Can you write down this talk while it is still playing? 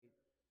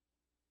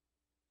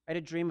had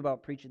a dream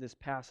about preaching this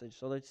passage,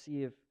 so let's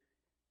see if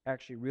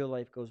actually real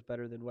life goes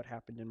better than what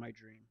happened in my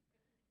dream.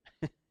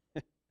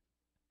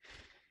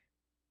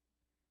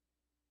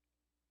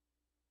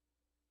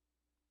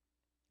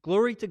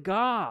 Glory to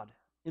God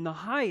in the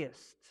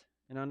highest,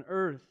 and on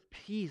earth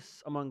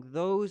peace among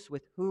those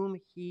with whom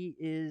He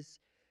is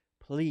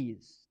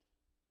pleased.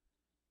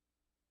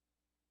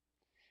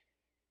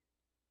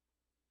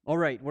 All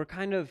right, we're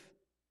kind of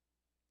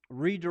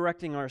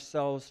redirecting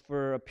ourselves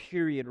for a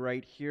period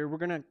right here. We're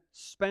going to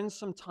spend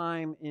some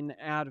time in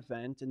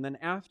Advent, and then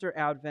after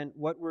Advent,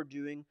 what we're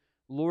doing,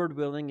 Lord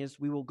willing,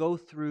 is we will go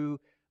through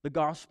the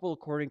Gospel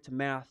according to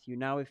Matthew.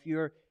 Now, if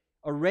you're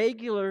a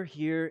regular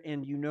here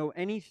and you know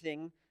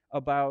anything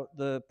about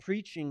the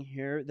preaching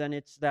here, then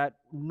it's that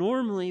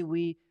normally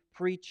we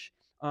preach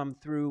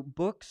through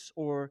books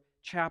or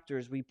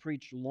chapters. We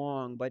preach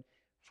long, but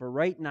for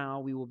right now,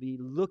 we will be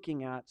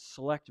looking at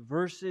select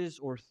verses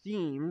or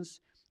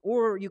themes,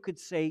 or you could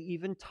say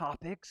even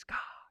topics. Gosh,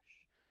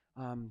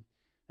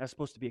 that's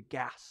supposed to be a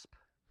gasp,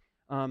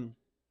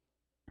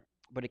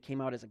 but it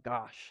came out as a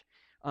gosh.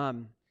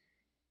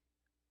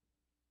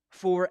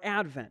 For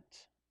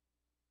Advent.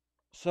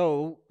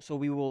 So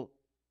we will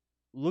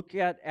look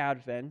at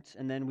Advent,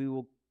 and then we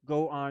will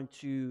go on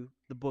to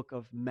the book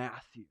of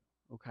Matthew,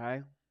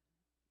 okay?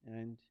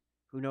 And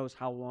who knows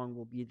how long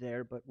we'll be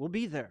there, but we'll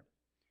be there.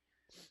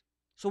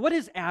 So what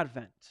is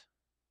Advent?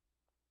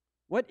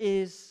 What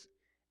is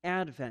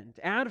Advent?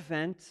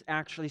 Advent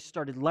actually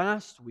started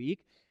last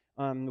week.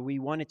 We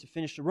wanted to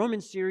finish the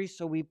Roman series,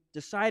 so we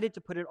decided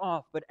to put it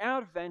off. But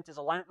Advent is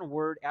a Latin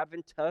word,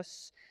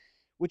 adventus,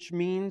 which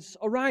means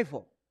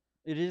arrival.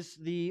 It is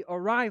the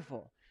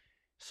arrival.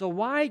 So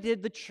why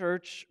did the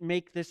church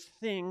make this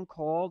thing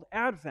called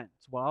Advent?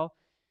 Well,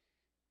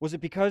 was it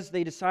because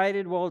they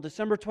decided, well,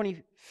 December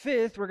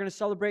 25th, we're going to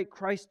celebrate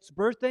Christ's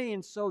birthday,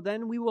 and so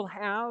then we will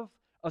have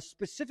a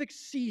specific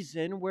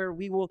season where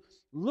we will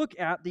look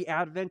at the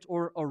advent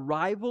or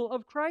arrival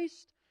of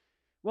Christ?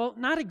 Well,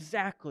 not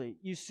exactly.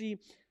 You see,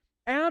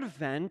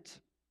 Advent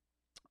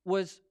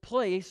was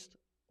placed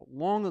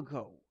long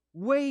ago,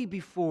 way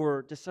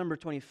before December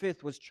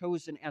 25th was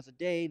chosen as a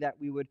day that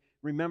we would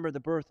remember the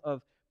birth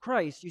of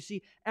Christ. You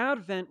see,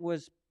 Advent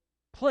was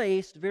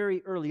placed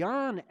very early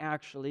on,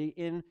 actually,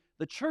 in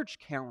the church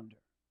calendar.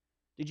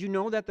 Did you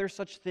know that there's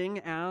such thing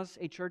as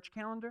a church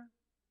calendar?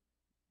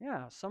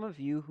 Yeah, some of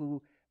you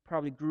who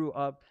probably grew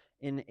up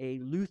in a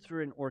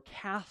Lutheran or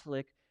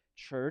Catholic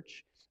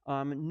church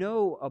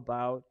know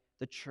about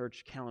the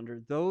church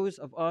calendar. Those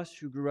of us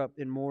who grew up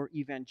in more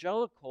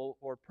evangelical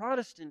or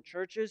Protestant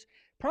churches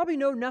probably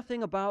know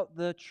nothing about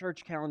the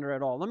church calendar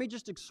at all. Let me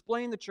just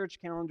explain the church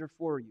calendar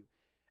for you.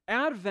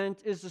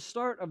 Advent is the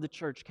start of the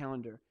church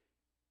calendar.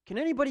 Can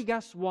anybody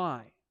guess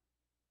why?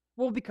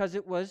 Well, because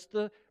it was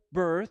the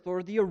birth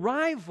or the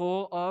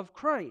arrival of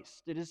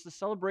Christ. It is the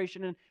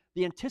celebration and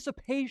the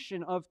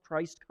anticipation of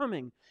Christ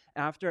coming.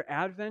 After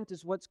Advent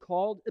is what's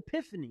called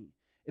Epiphany.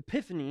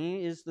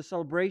 Epiphany is the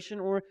celebration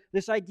or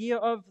this idea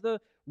of the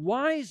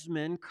wise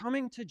men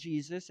coming to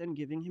Jesus and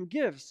giving him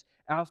gifts.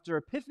 After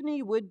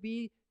Epiphany would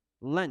be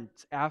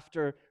Lent.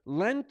 After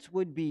Lent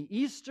would be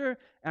Easter.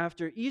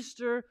 After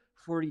Easter,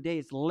 40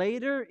 days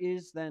later,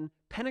 is then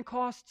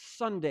Pentecost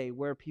Sunday,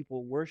 where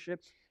people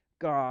worship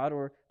God,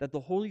 or that the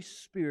Holy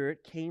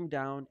Spirit came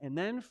down. And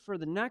then for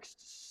the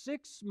next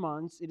 6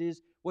 months, it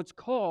is what's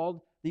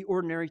called the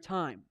ordinary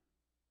time,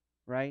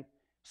 right?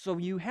 So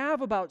you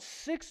have about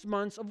 6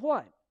 months of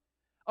what?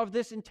 Of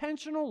this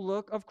intentional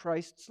look of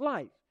Christ's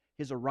life.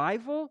 His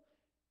arrival,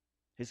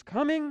 his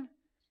coming,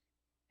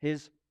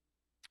 his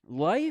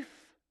life,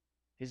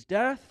 his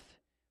death,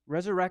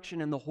 resurrection,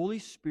 and the Holy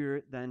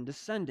Spirit then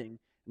descending.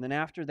 And then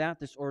after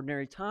that, this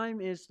ordinary time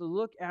is to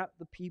look at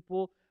the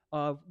people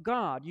of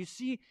God. You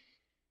see,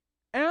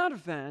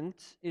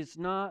 Advent is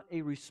not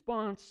a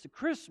response to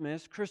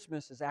Christmas.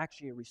 Christmas is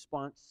actually a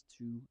response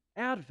to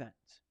Advent.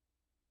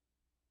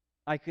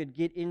 I could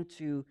get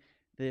into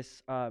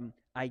this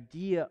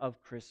idea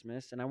of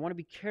Christmas, and I want to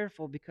be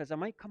careful because I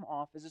might come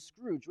off as a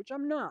Scrooge, which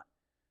I'm not.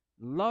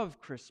 Love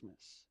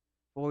Christmas.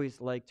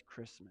 Always liked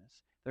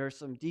Christmas. There are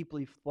some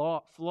deeply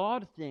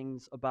flawed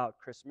things about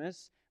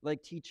Christmas,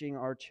 like teaching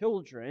our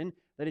children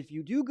that if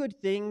you do good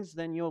things,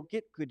 then you'll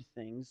get good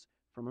things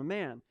from a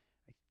man.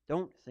 I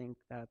don't think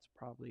that's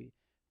probably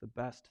the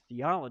best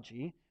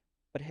theology,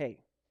 but hey,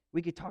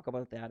 we could talk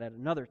about that at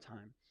another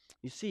time.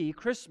 You see,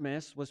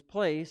 Christmas was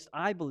placed,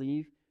 I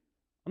believe,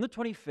 on the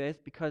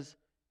 25th because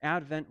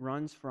Advent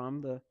runs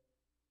from the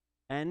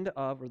end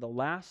of or the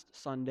last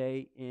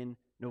Sunday in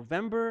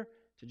November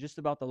to just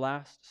about the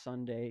last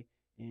Sunday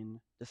in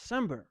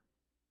December.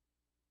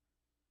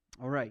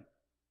 All right.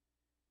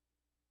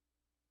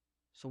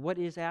 So what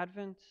is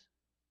Advent?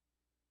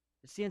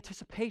 It's the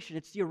anticipation.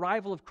 It's the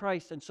arrival of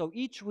Christ. And so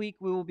each week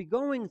we will be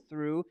going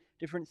through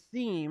different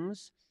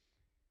themes.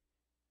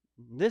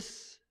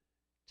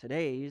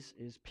 Today's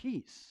is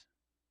peace.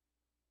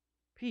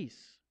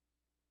 Peace.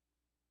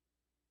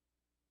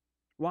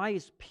 Why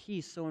is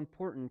peace so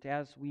important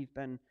as we've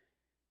been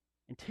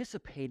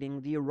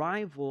anticipating the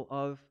arrival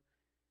of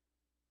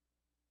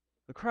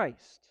the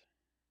Christ,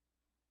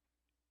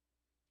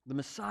 the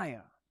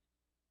Messiah,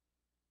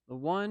 the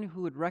one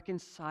who would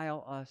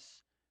reconcile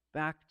us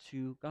back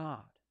to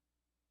God.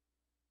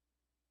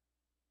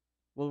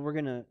 Well, we're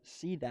going to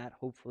see that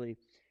hopefully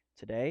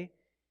today.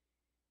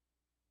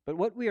 But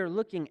what we are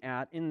looking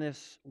at in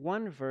this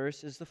one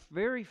verse is the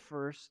very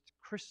first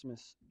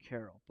Christmas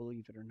carol,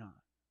 believe it or not.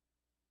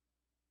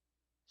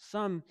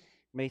 Some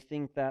may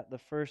think that the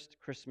first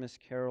Christmas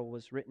carol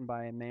was written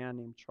by a man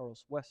named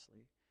Charles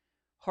Wesley.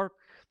 Hark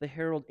the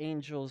herald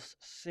angels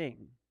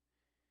sing.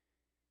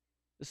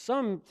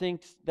 Some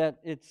think that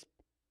it's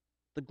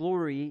the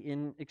Glory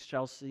in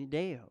Excelsis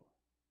Deo,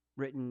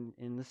 written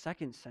in the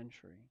 2nd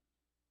century.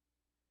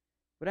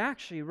 But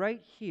actually,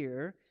 right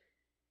here,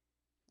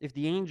 if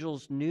the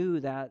angels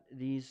knew that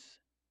these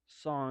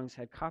songs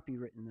had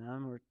copywritten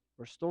them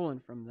or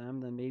stolen from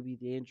them, then maybe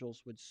the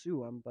angels would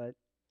sue them, but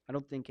I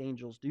don't think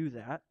angels do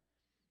that.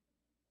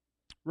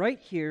 Right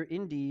here,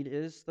 indeed,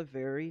 is the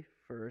very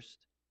first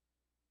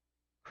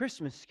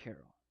Christmas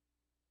carol.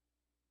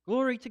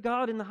 Glory to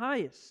God in the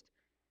highest,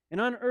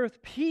 and on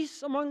earth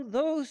peace among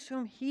those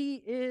whom He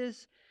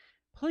is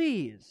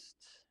pleased.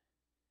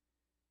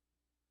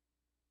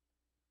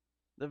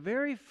 The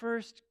very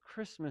first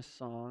Christmas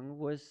song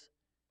was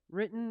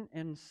written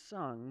and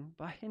sung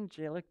by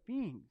angelic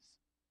beings.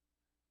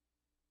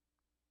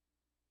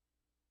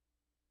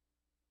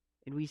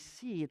 And we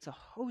see it's a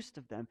host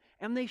of them,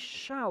 and they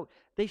shout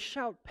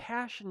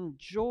passionate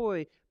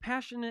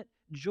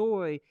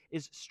joy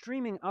is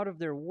streaming out of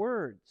their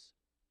words.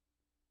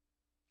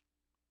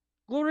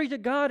 Glory to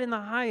God in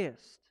the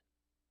highest.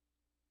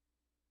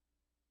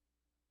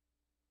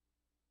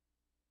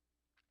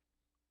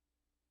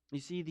 You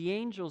see, the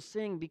angels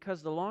sing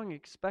because the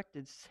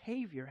long-expected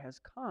Savior has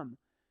come.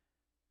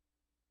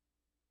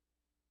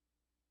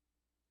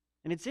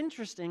 And it's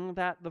interesting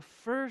that the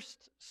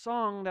first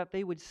song that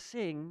they would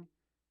sing,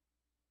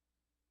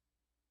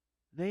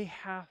 they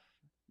have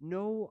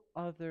no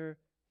other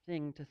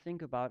thing to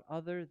think about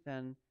other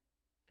than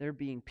there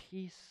being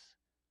peace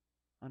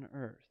on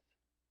earth.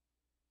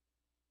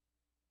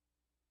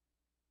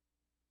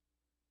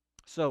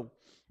 So,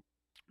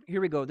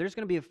 here we go. There's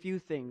going to be a few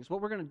things. What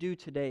we're going to do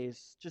today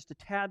is just a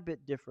tad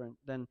bit different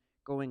than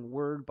going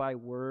word by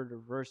word or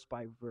verse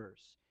by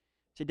verse.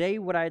 Today,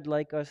 what I'd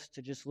like us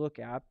to just look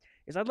at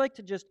is I'd like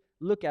to just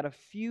look at a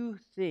few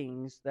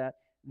things that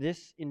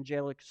this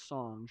angelic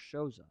song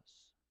shows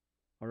us.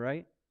 All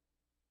right?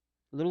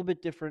 A little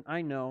bit different,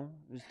 I know.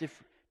 It was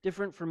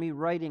different for me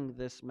writing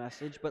this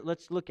message, but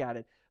let's look at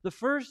it. The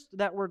first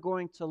that we're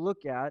going to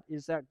look at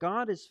is that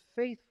God is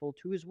faithful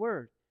to His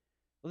word.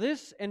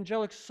 This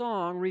angelic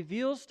song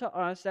reveals to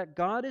us that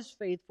God is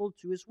faithful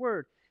to His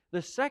word.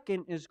 The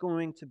second is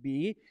going to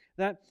be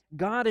that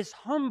God is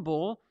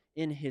humble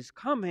in His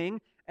coming.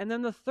 And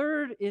then the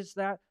third is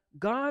that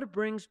God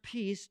brings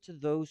peace to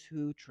those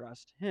who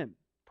trust Him.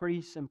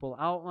 Pretty simple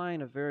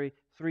outline, a very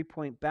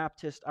 3-point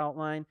Baptist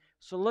outline.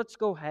 So let's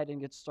go ahead and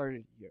get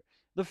started here.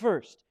 The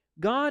first,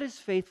 God is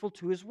faithful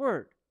to His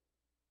word.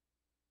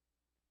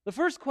 The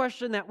first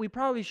question that we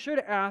probably should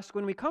ask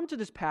when we come to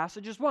this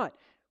passage is what?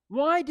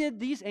 Why did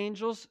these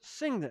angels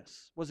sing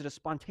this? Was it a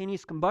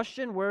spontaneous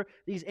combustion where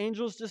these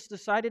angels just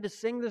decided to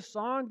sing this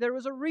song? There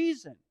was a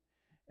reason.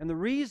 And the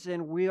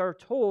reason, we are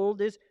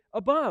told, is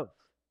above.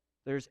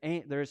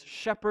 There's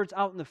shepherds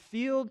out in the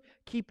field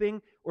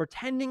keeping or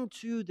tending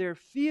to their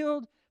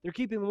field. They're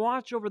keeping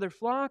watch over their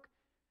flock.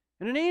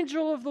 And an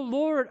angel of the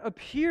Lord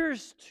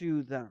appears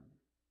to them.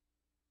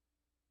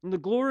 And the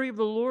glory of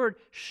the Lord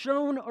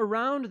shone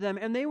around them,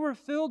 and they were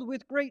filled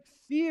with great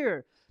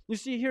fear. You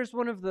see, here's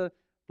one of the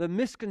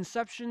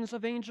misconceptions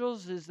of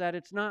angels is that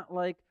it's not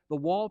like the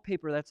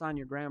wallpaper that's on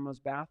your grandma's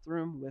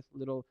bathroom with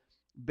little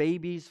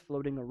babies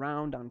floating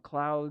around on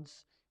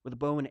clouds with a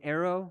bow and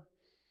arrow.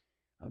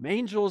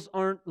 Angels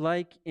aren't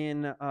like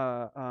in,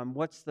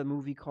 what's the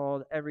movie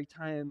called? Every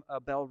time a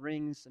bell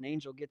rings, an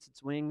angel gets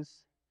its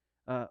wings.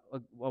 A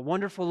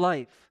Wonderful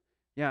Life.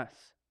 Yes.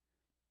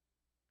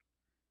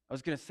 I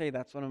was going to say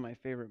that's one of my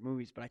favorite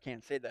movies, but I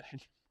can't say that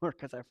anymore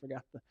because I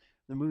forgot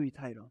the movie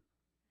title.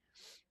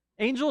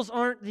 Angels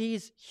aren't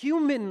these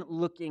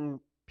human-looking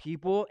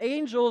people.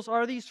 Angels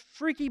are these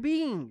freaky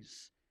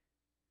beings.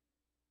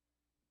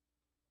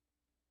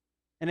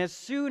 And as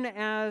soon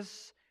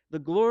as the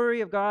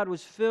glory of God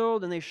was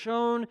filled and they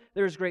shone,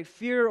 there was great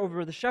fear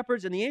over the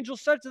shepherds. And the angel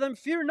said to them,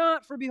 "Fear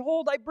not, for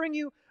behold, I bring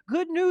you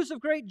good news of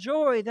great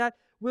joy that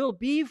will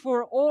be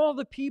for all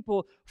the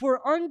people.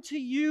 For unto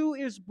you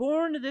is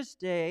born this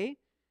day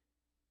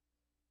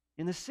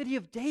in the city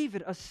of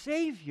David a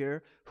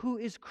Savior who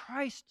is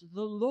Christ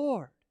the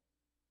Lord."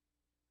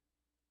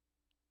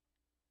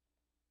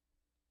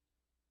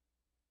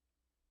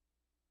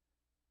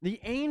 The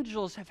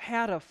angels have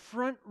had a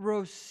front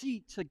row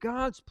seat to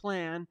God's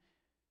plan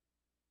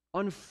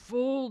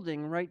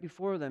unfolding right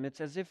before them.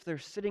 It's as if they're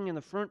sitting in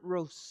the front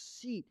row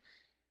seat.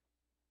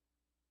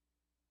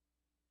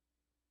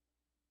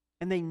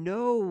 And they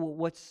know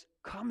what's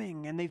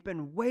coming, and they've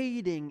been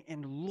waiting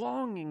and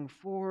longing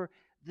for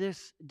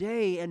this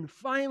day. And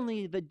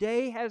finally, the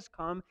day has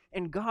come,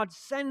 and God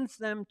sends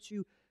them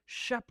to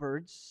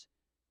shepherds,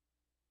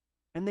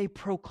 and they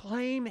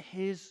proclaim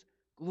His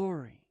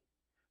glory.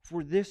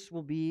 For this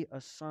will be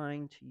a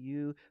sign to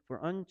you,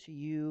 for unto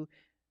you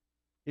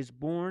is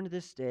born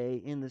this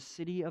day in the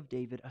city of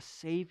David a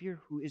Savior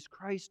who is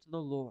Christ the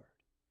Lord.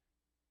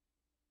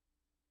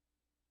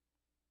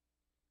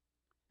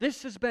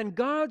 This has been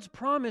God's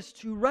promise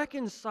to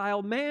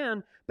reconcile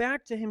man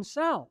back to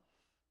Himself.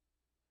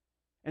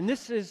 And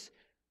this is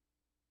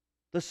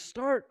the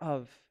start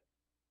of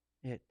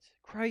it,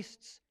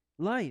 Christ's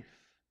life.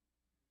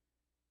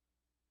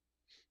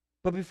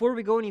 But before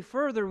we go any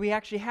further, we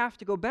actually have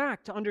to go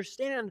back to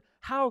understand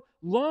how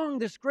long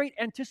this great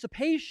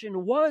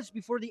anticipation was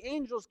before the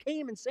angels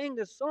came and sang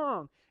this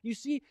song. You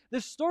see,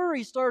 the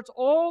story starts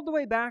all the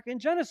way back in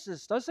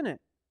Genesis, doesn't it?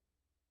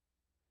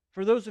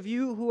 For those of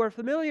you who are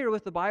familiar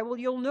with the Bible,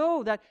 you'll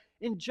know that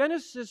in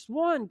Genesis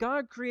 1,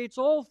 God creates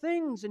all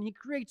things, and He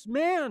creates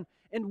man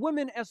and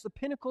woman as the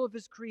pinnacle of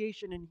His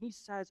creation. And He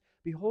says,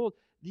 behold,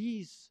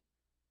 these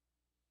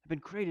have been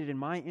created in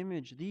my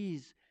image.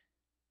 These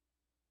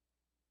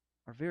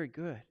are very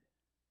good.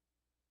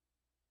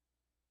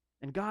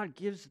 And God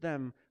gives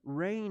them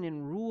reign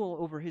and rule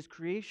over His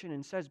creation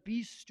and says,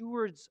 be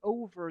stewards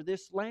over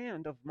this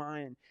land of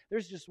mine.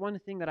 There's just one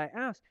thing that I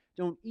ask.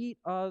 Don't eat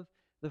of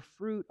the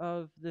fruit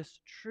of this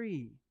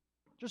tree.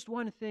 Just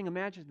one thing.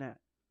 Imagine that.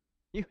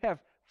 You have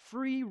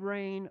free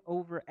reign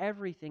over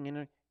everything,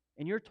 and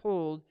you're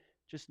told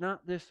just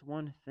not this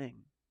one thing.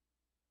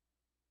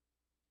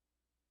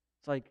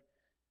 It's like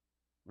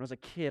when I was a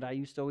kid, I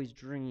used to always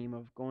dream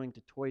of going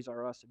to Toys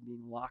R Us and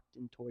being locked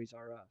in Toys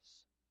R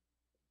Us.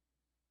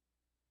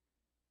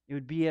 It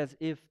would be as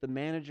if the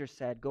manager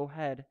said, go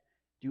ahead,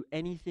 do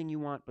anything you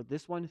want, but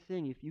this one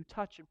thing, if you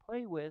touch and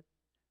play with,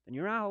 then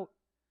you're out.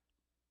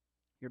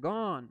 You're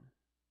gone.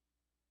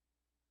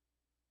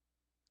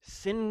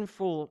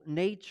 Sinful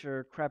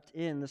nature crept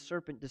in. The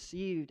serpent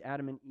deceived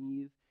Adam and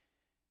Eve,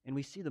 and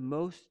we see the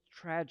most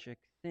tragic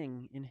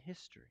thing in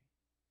history.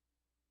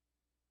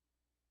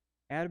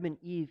 Adam and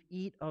Eve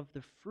eat of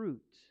the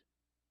fruit.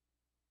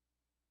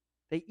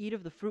 They eat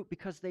of the fruit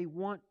because they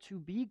want to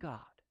be God.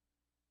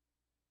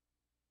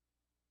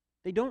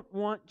 They don't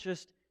want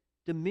just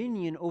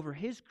dominion over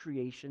His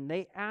creation.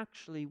 They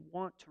actually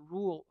want to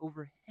rule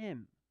over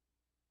Him.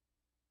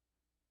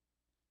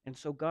 And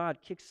so God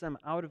kicks them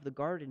out of the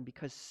garden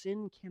because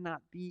sin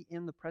cannot be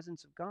in the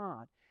presence of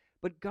God.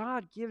 But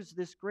God gives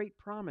this great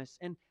promise.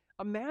 And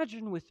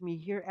imagine with me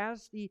here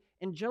as the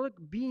angelic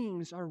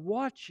beings are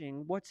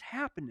watching what's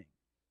happening.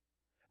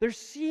 They're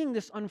seeing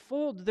this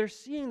unfold. They're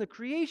seeing the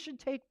creation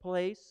take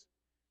place.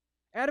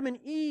 Adam and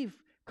Eve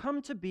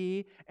come to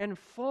be and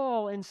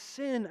fall and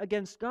sin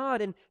against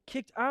God and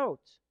kicked out.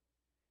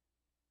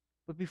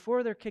 But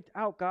before they're kicked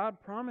out,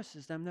 God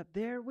promises them that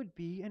there would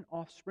be an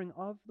offspring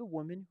of the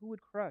woman who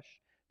would crush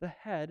the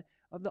head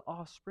of the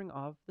offspring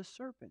of the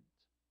serpent.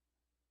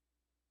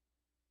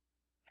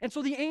 And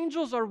so the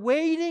angels are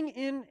waiting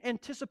in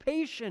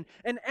anticipation.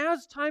 And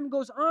as time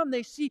goes on,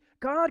 they see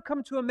God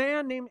come to a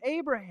man named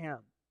Abraham.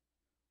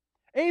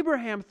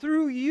 Abraham,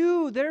 through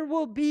you, there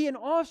will be an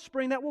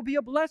offspring that will be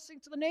a blessing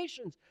to the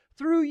nations.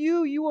 Through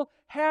you, you will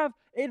have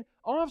an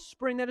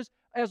offspring that is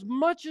as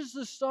much as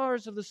the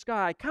stars of the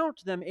sky.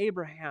 Count them,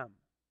 Abraham.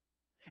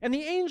 And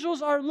the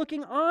angels are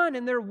looking on,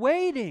 and they're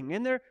waiting,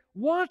 and they're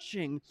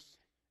watching.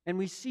 And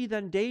we see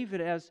then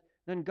David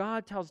then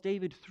God tells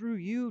David, through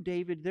you,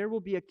 David, there will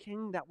be a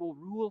king that will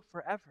rule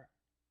forever.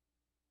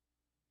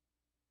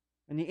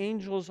 And the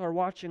angels are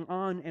watching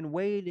on and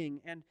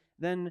waiting, and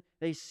then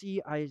they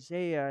see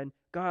Isaiah and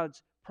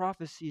God's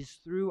prophecies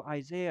through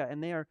Isaiah,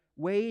 and they are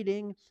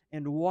waiting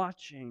and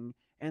watching,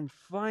 and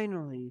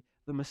finally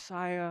the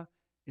Messiah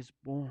is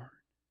born.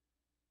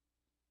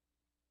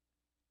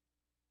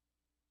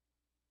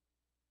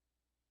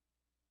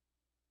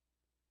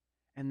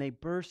 And they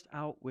burst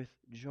out with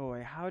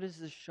joy. How does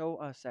this show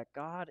us that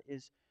God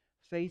is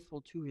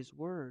faithful to His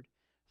word?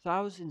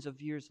 Thousands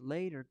of years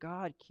later,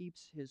 God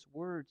keeps His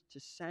word to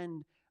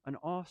send an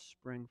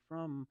offspring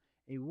from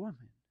a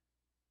woman.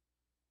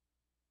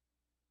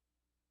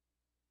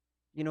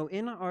 You know,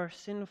 in our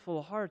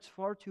sinful hearts,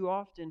 far too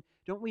often,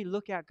 don't we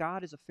look at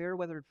God as a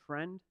fair-weathered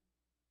friend?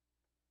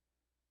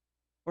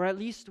 Or at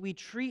least we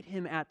treat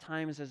Him at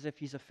times as if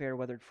He's a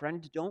fair-weathered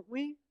friend, don't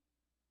we?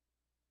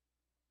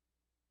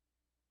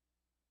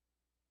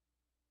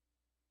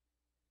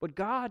 But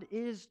God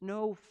is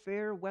no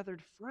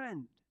fair-weathered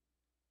friend.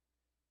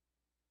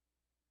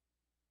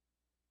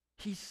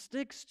 He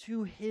sticks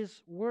to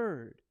His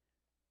word.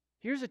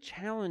 Here's a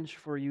challenge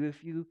for you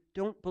if you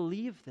don't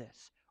believe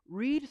this.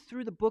 Read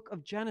through the book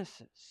of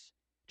Genesis.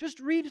 Just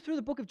read through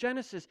the book of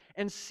Genesis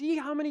and see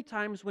how many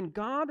times when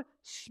God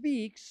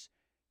speaks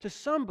to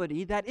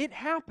somebody that it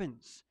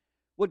happens.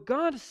 What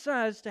God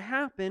says to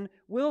happen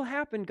will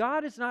happen.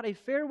 God is not a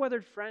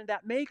fair-weathered friend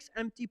that makes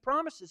empty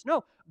promises.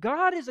 No,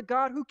 God is a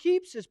God who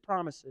keeps His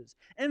promises.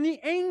 And the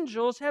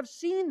angels have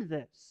seen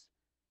this.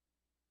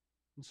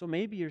 And so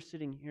maybe you're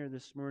sitting here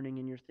this morning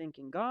and you're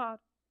thinking, God,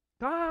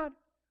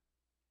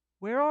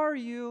 Where are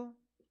you?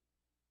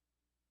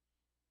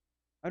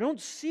 I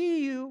don't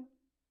see you.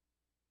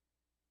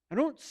 I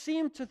don't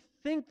seem to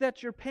think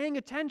that you're paying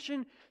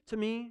attention to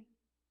me.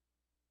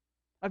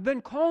 I've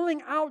been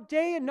calling out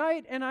day and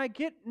night and I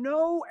get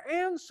no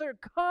answer.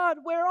 God,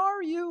 where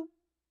are you?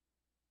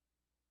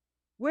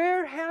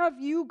 Where have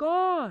you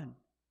gone?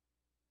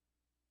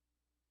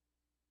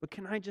 But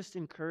can I just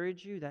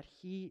encourage you that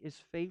He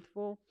is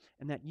faithful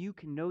and that you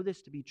can know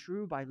this to be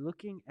true by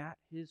looking at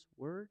His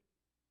Word?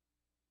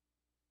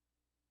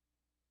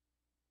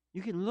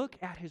 You can look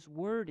at His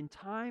Word and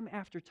time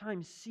after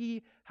time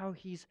see how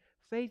He's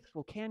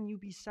faithful. Can you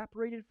be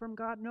separated from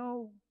God?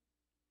 No.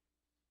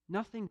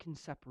 Nothing can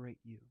separate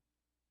you.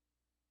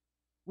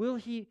 Will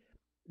He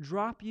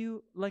drop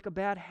you like a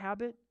bad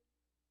habit?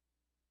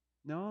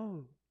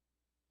 No.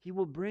 He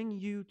will bring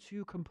you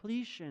to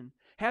completion.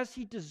 Has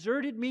He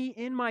deserted me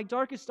in my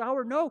darkest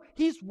hour? No,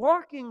 He's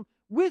walking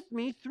with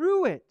me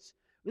through it.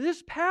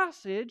 This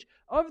passage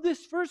of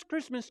this first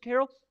Christmas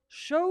carol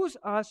shows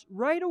us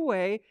right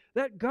away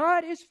that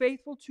God is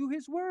faithful to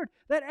His word,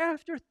 that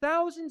after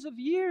thousands of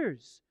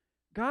years,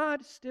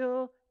 God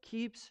still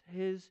keeps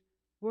His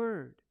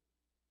word.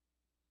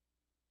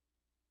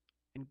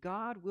 And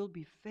God will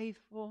be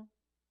faithful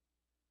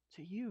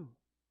to you.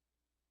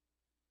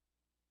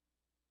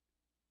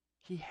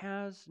 He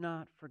has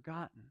not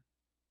forgotten.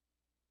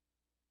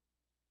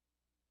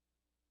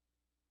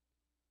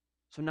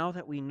 So now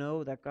that we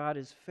know that God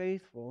is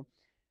faithful,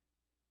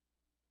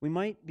 we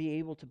might be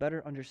able to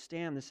better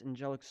understand this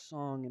angelic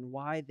song and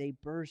why they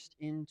burst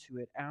into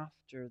it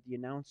after the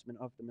announcement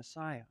of the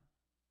Messiah.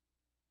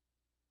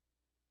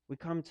 We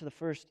come to the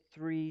first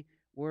three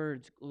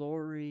words,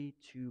 glory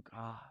to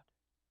God.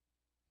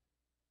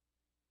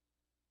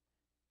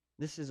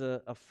 This is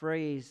a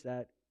phrase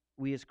that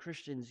we as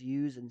Christians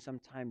use and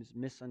sometimes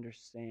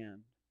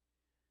misunderstand.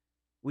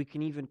 We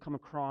can even come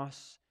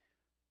across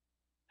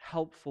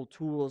helpful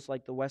tools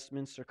like the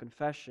Westminster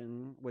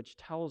Confession, which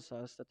tells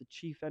us that the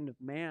chief end of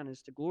man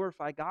is to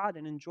glorify God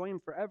and enjoy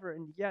Him forever,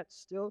 and yet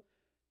still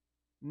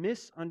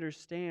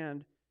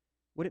misunderstand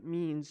what it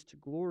means to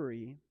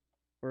glory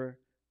or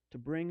to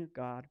bring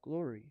God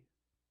glory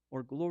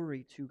or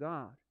glory to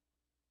God.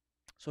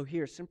 So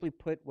here, simply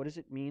put, what does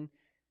it mean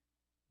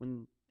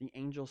when the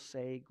angels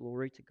say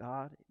glory to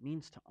God? It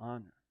means to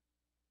honor,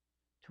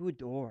 to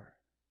adore,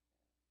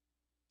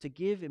 to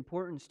give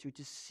importance to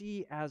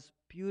see as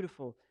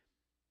beautiful.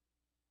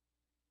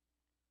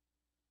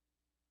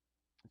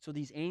 So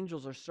these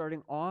angels are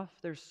starting off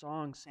their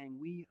song saying,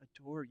 we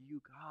adore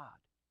you, God.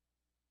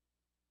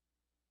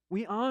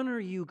 We honor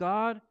you,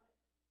 God.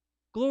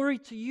 Glory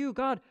to you,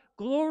 God.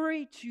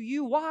 Glory to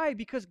you. Why?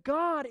 Because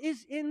God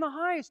is in the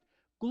highest.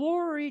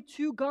 Glory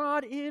to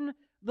God in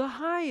the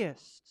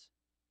highest.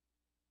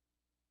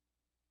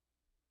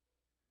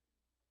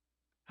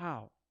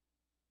 How?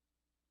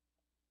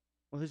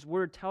 Well, His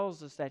Word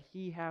tells us that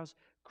He has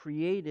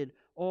created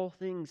all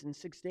things in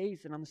 6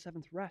 days and on the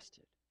seventh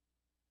rested.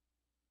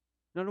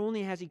 Not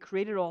only has He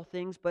created all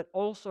things, but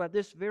also at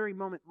this very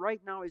moment,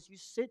 right now, as you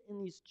sit in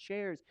these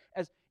chairs,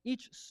 as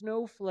each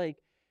snowflake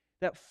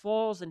that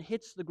falls and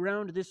hits the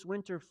ground this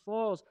winter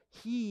falls,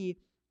 He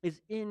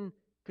is in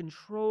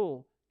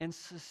control and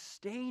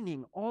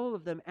sustaining all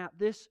of them at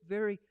this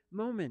very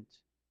moment.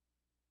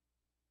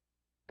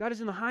 God is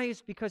in the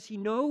highest because He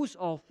knows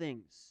all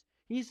things.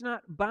 He's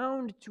not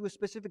bound to a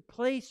specific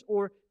place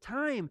or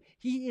time.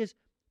 He is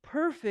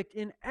perfect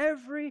in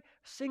every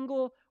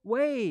single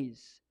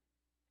ways.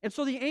 And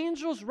so the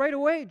angels right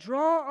away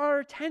draw our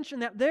attention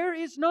that there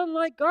is none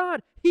like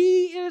God.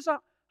 He is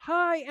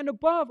high and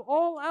above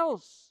all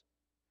else.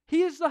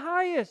 He is the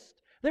highest.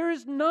 There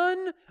is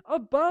none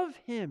above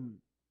Him.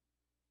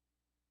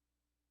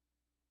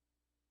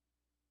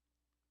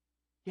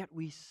 Yet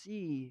we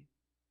see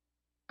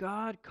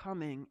God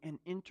coming and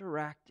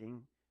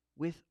interacting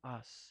with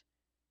us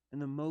in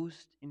the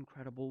most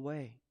incredible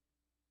way.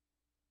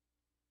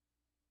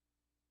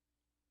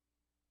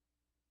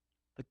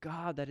 The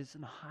God that is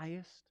in the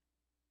highest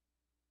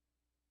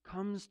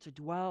comes to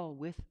dwell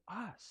with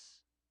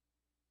us,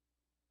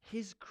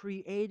 His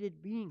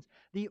created beings.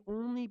 The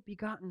only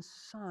begotten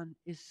Son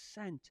is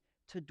sent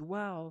to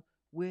dwell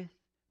with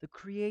the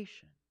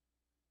creation.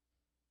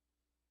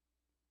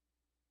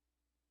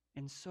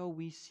 And so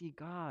we see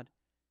God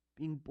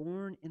being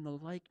born in the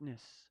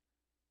likeness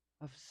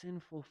of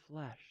sinful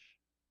flesh.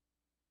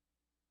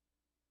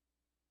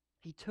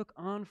 He took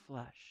on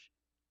flesh.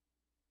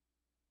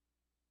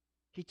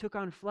 He took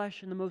on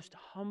flesh in the most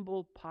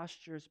humble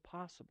postures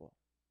possible.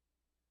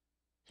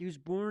 He was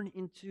born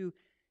into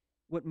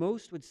what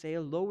most would say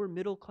a lower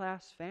middle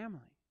class family.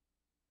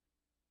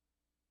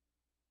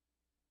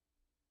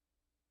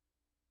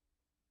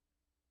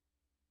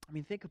 I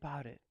mean, think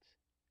about it.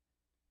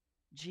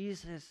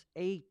 Jesus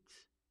ate.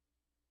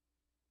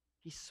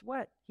 He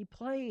sweat. He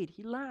played.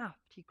 He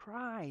laughed. He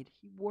cried.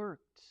 He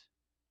worked.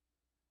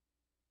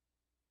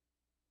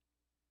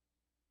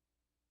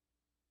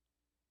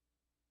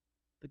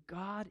 The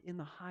God in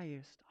the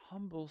highest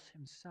humbles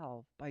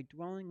Himself by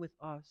dwelling with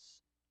us,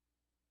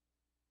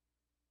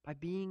 by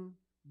being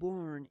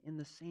born in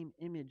the same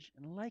image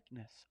and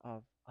likeness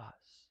of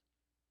us.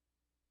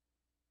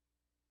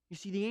 You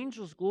see, the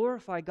angels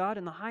glorify God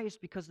in the highest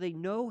because they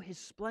know His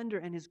splendor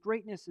and His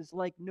greatness is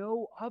like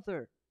no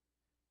other.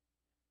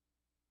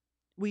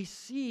 We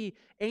see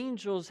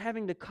angels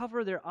having to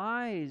cover their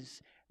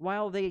eyes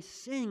while they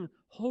sing,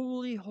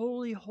 "Holy,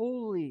 holy,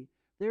 holy,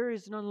 there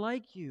is none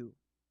like you."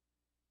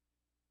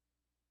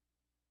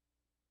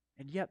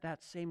 And yet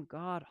that same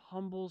God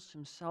humbles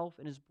Himself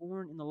and is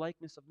born in the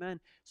likeness of men.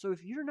 So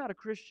if you're not a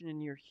Christian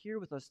and you're here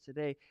with us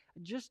today, I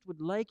just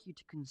would like you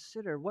to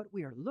consider what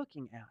we are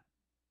looking at.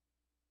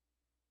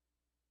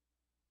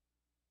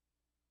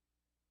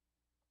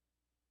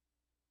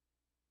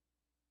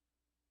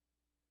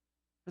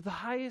 For the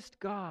highest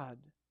God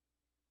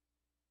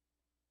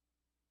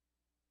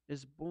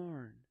is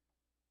born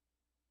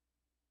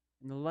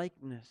in the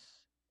likeness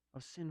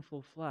of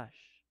sinful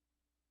flesh.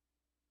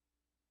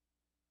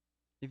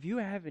 If you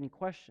have any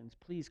questions,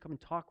 please come and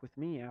talk with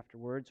me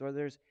afterwards, or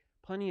there's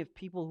plenty of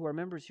people who are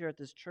members here at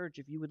this church.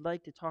 If you would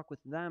like to talk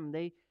with them,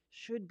 they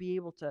should be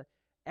able to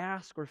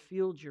ask or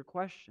field your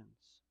questions.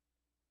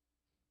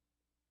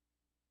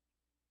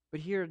 But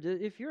here,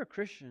 if you're a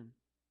Christian,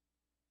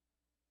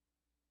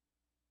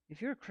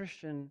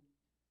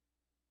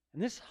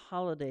 and this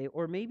holiday,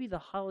 or maybe the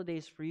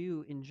holidays for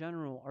you in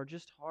general, are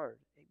just hard,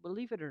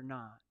 believe it or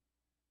not,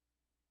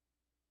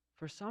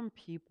 for some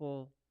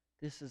people,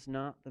 this is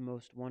not the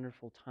most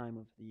wonderful time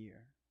of the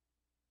year.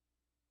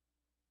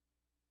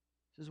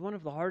 This is one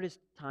of the hardest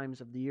times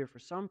of the year for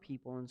some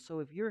people. And so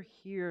if you're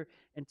here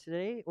and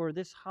today or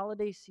this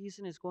holiday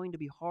season is going to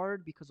be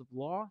hard because of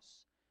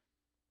loss,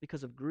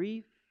 because of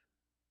grief,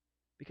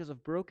 because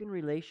of broken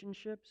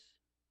relationships,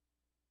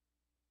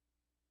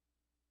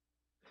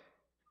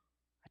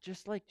 I'd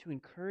just like to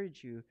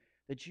encourage you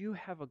that you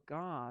have a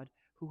God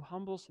who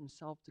humbles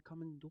Himself to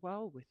come and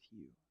dwell with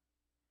you.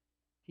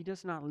 He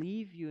does not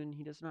leave you and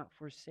He does not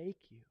forsake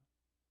you.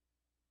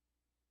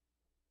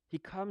 He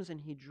comes and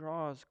He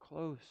draws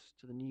close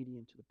to the needy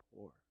and to the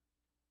poor.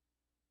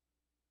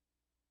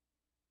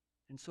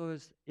 And so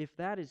if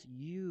that is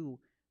you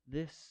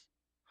this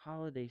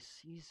holiday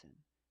season,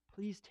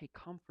 please take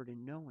comfort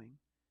in knowing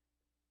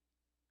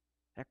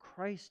that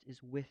Christ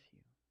is with you.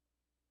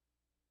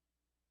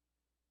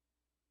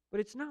 But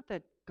it's not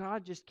that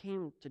God just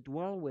came to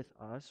dwell with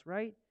us,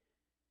 right?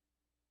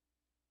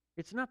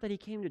 It's not that He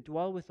came to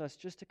dwell with us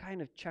just to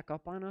kind of check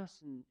up on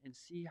us and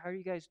see, how are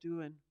you guys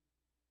doing?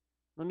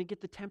 Let me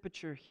get the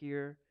temperature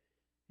here,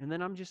 and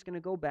then I'm just going to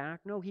go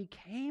back. No, He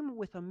came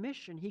with a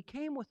mission. He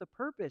came with a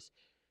purpose.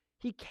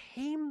 He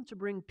came to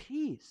bring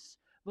peace.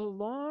 The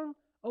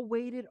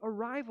long-awaited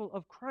arrival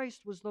of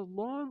Christ was the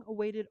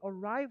long-awaited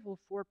arrival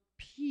for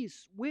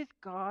peace with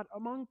God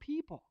among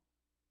people.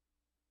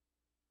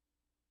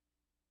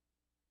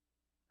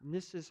 And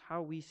this is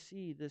how we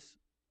see this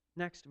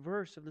next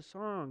verse of the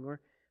song, or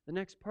the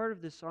next part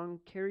of the song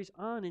carries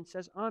on and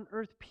says, "On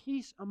earth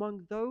peace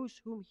among those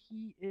whom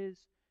He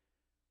is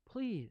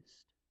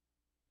pleased."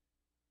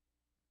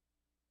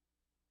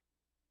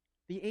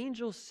 The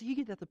angels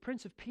see that the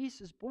Prince of Peace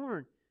is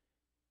born.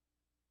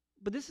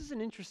 But this is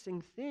an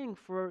interesting thing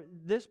for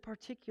this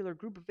particular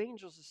group of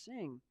angels to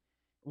sing.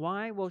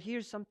 Why? Well,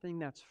 here's something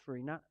that's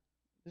free.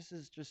 This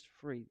is just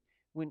free.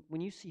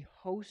 When you see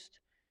host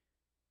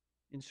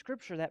in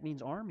Scripture, that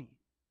means army.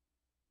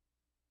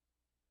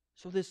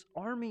 So this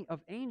army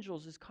of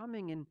angels is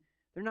coming, and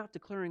they're not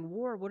declaring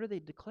war. What are they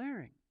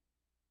declaring?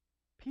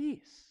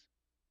 Peace.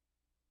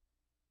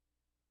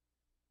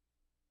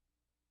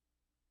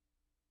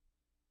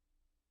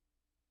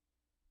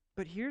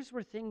 But here's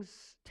where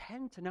things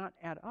tend to not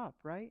add up,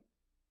 right?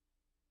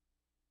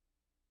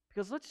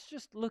 Because let's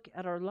just look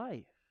at our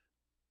life.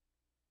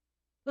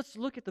 Let's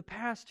look at the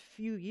past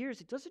few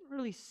years. It doesn't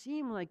really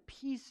seem like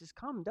peace has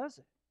come, does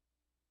it?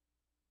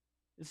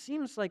 It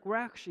seems like we're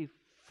actually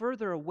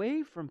further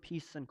away from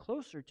peace than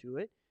closer to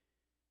it.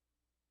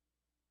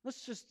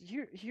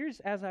 Here's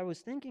as I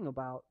was thinking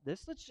about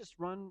this, let's just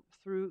run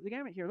through the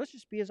gamut here. Let's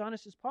just be as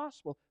honest as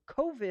possible.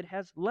 COVID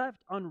has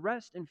left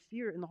unrest and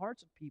fear in the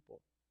hearts of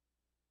people.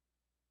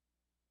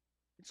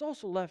 It's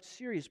also left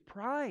serious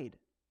pride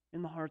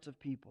in the hearts of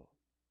people.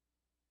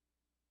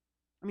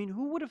 I mean,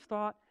 who would have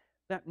thought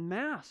that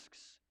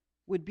masks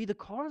would be the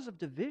cause of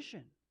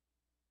division?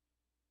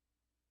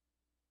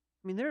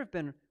 I mean, there have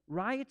been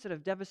riots that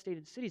have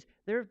devastated cities.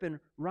 There have been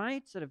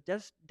riots that have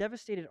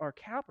devastated our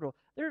capital.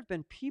 There have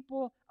been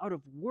people out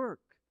of work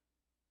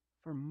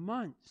for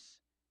months,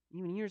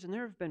 even years, and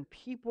there have been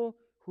people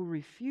who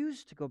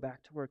refuse to go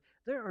back to work.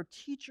 There are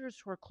teachers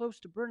who are close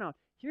to burnout.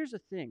 Here's the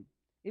thing.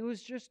 It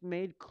was just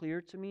made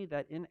clear to me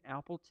that in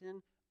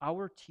Appleton,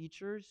 our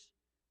teachers,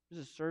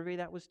 there's a survey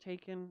that was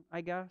taken,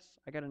 I guess.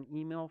 I got an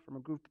email from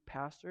a group of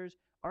pastors.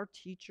 Our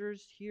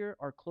teachers here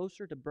are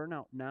closer to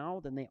burnout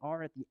now than they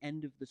are at the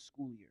end of the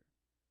school year.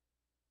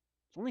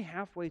 It's only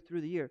halfway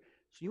through the year.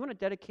 So you want to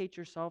dedicate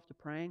yourself to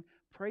praying?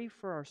 Pray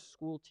for our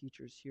school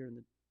teachers here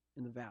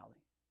in the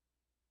valley.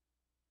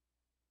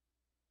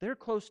 They're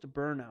close to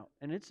burnout,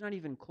 and it's not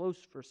even close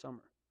for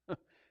summer.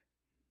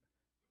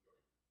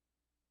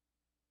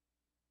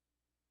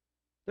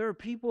 There are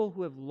people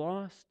who have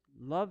lost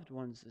loved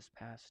ones this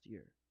past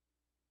year.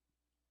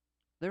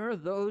 There are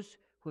those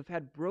who have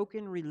had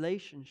broken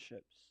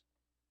relationships.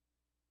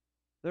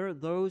 There are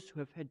those who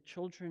have had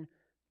children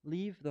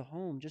leave the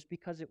home just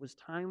because it was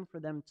time for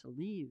them to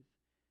leave.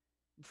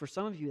 For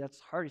some of you, that's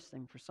the hardest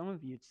thing. For some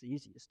of you, it's the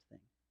easiest thing.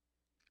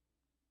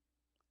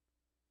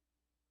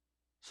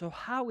 So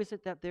how is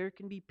it that there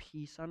can be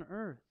peace on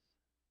earth?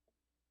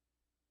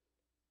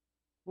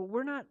 Well,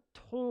 we're not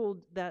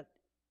told that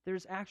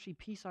there's actually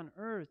peace on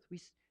earth.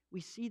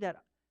 We see that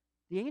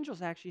the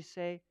angels actually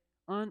say,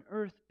 on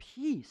earth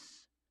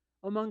peace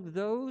among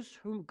those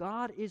whom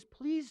God is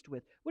pleased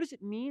with. What does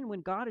it mean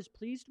when God is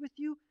pleased with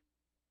you?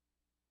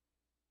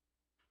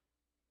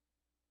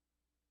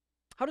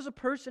 How does a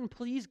person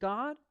please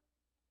God?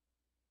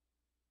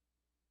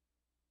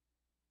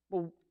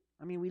 Well,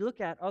 we look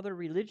at other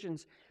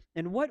religions,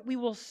 and what we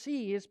will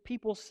see is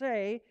people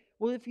say,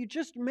 well, if you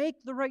just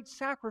make the right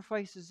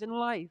sacrifices in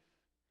life,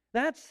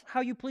 that's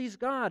how you please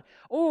God.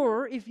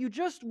 Or if you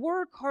just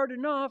work hard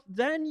enough,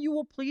 then you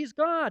will please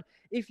God.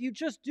 If you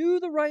just do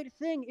the right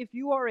thing, if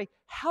you are a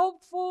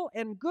helpful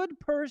and good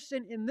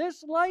person in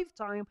this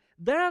lifetime,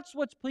 that's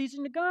what's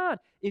pleasing to God.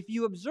 If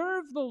you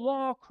observe the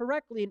law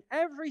correctly in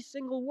every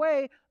single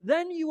way,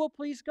 then you will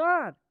please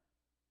God.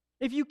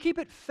 If you keep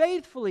it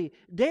faithfully,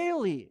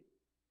 daily,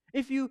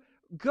 if you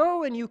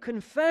go and you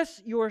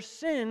confess your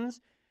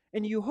sins,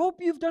 and you hope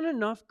you've done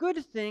enough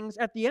good things,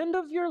 at the end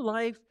of your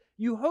life,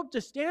 you hope to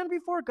stand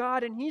before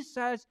God and He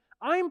says,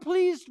 I'm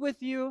pleased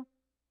with you.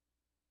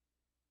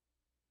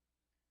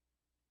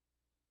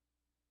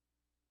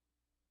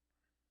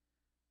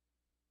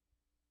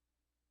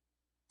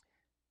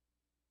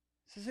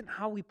 This isn't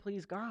how we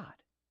please God.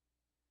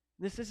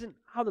 This isn't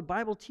how the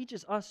Bible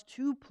teaches us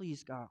to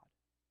please God.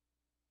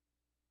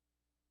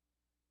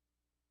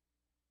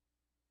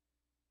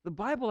 The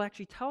Bible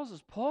actually tells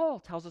us, Paul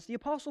tells us, the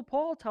Apostle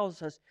Paul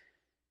tells us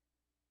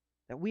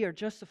that we are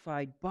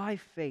justified by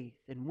faith.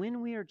 And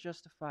when we are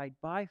justified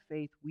by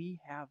faith, we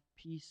have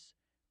peace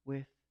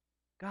with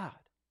God.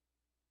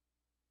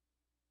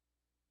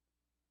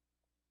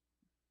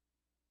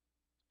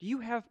 Do you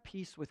have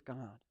peace with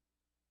God?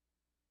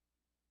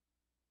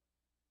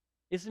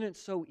 Isn't it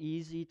so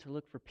easy to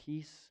look for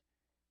peace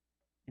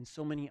in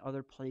so many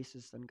other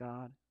places than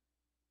God?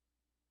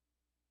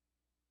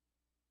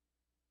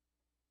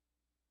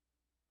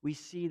 We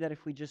see that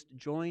if we just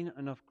join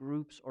enough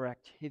groups or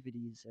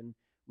activities and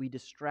we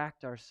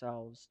distract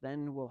ourselves,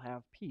 then we'll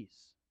have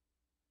peace.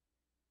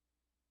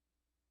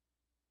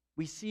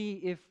 We see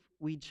if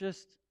we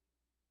just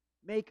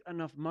make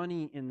enough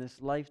money in this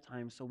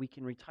lifetime so we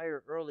can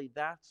retire early,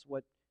 that's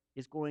what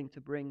is going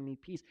to bring me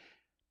peace.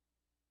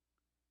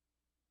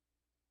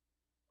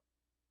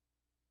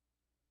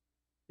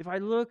 If I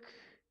look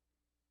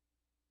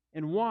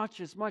and watch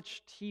as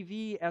much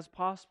TV as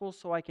possible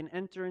so I can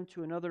enter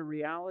into another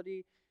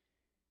reality,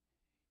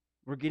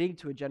 we're getting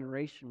to a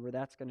generation where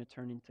that's going to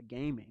turn into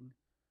gaming.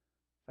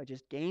 If I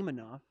just game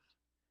enough,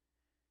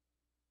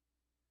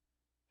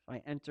 if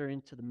I enter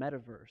into the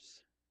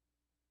metaverse,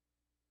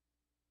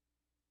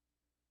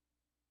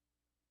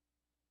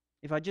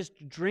 if I just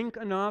drink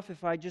enough,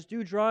 if I just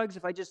do drugs,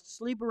 if I just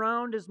sleep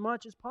around as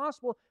much as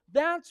possible,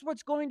 that's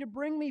what's going to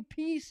bring me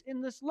peace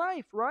in this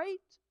life, right?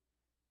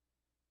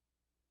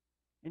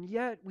 And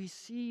yet we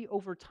see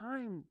over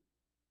time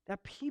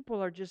that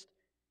people are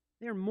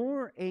they're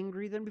more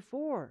angry than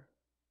before.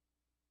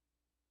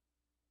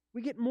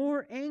 We get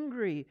more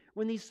angry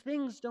when these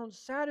things don't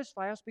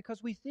satisfy us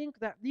because we think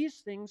that these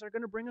things are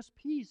going to bring us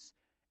peace,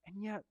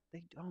 and yet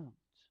they don't.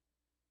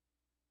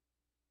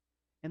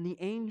 And the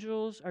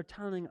angels are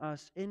telling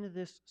us in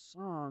this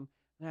song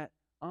that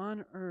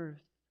on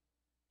earth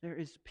there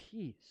is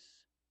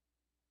peace.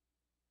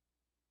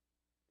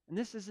 And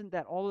this isn't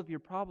that all of your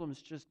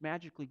problems just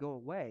magically go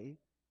away.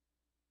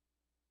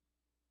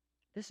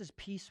 This is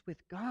peace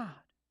with God.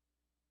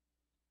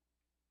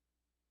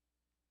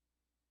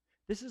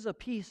 This is a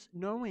peace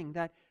knowing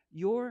that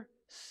your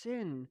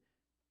sin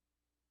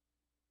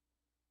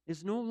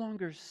is no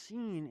longer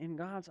seen in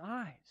God's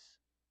eyes.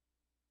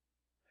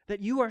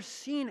 That you are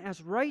seen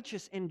as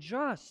righteous and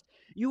just.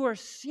 You are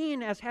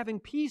seen as having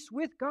peace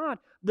with God.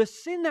 The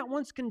sin that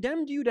once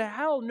condemned you to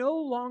hell no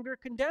longer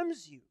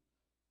condemns you.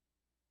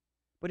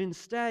 But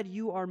instead,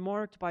 you are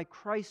marked by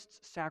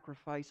Christ's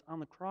sacrifice on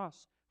the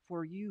cross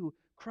for you.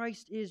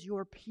 Christ is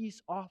your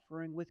peace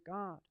offering with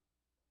God.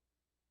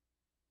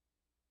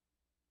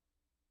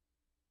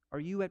 Are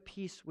you at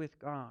peace with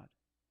God?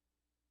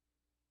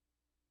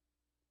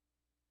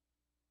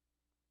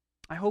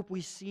 I hope we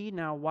see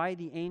now why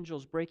the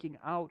angels breaking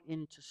out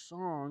into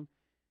song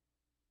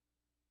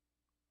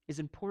is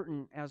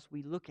important as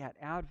we look at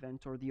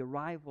Advent or the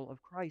arrival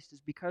of Christ,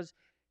 is because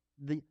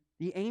the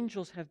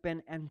angels have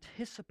been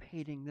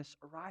anticipating this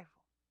arrival.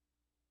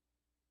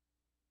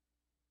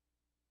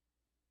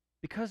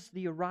 Because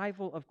the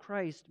arrival of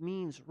Christ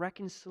means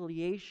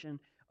reconciliation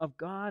of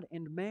God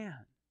and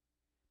man.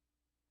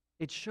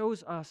 It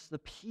shows us the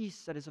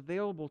peace that is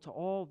available to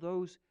all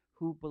those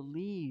who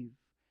believe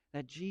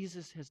that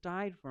Jesus has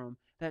died for them,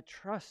 that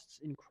trusts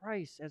in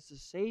Christ as the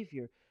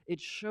Savior.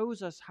 It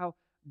shows us how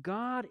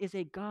God is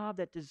a God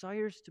that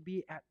desires to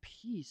be at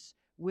peace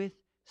with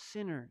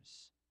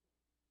sinners,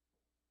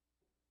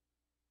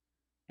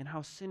 and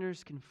how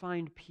sinners can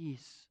find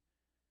peace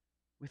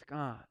with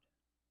God.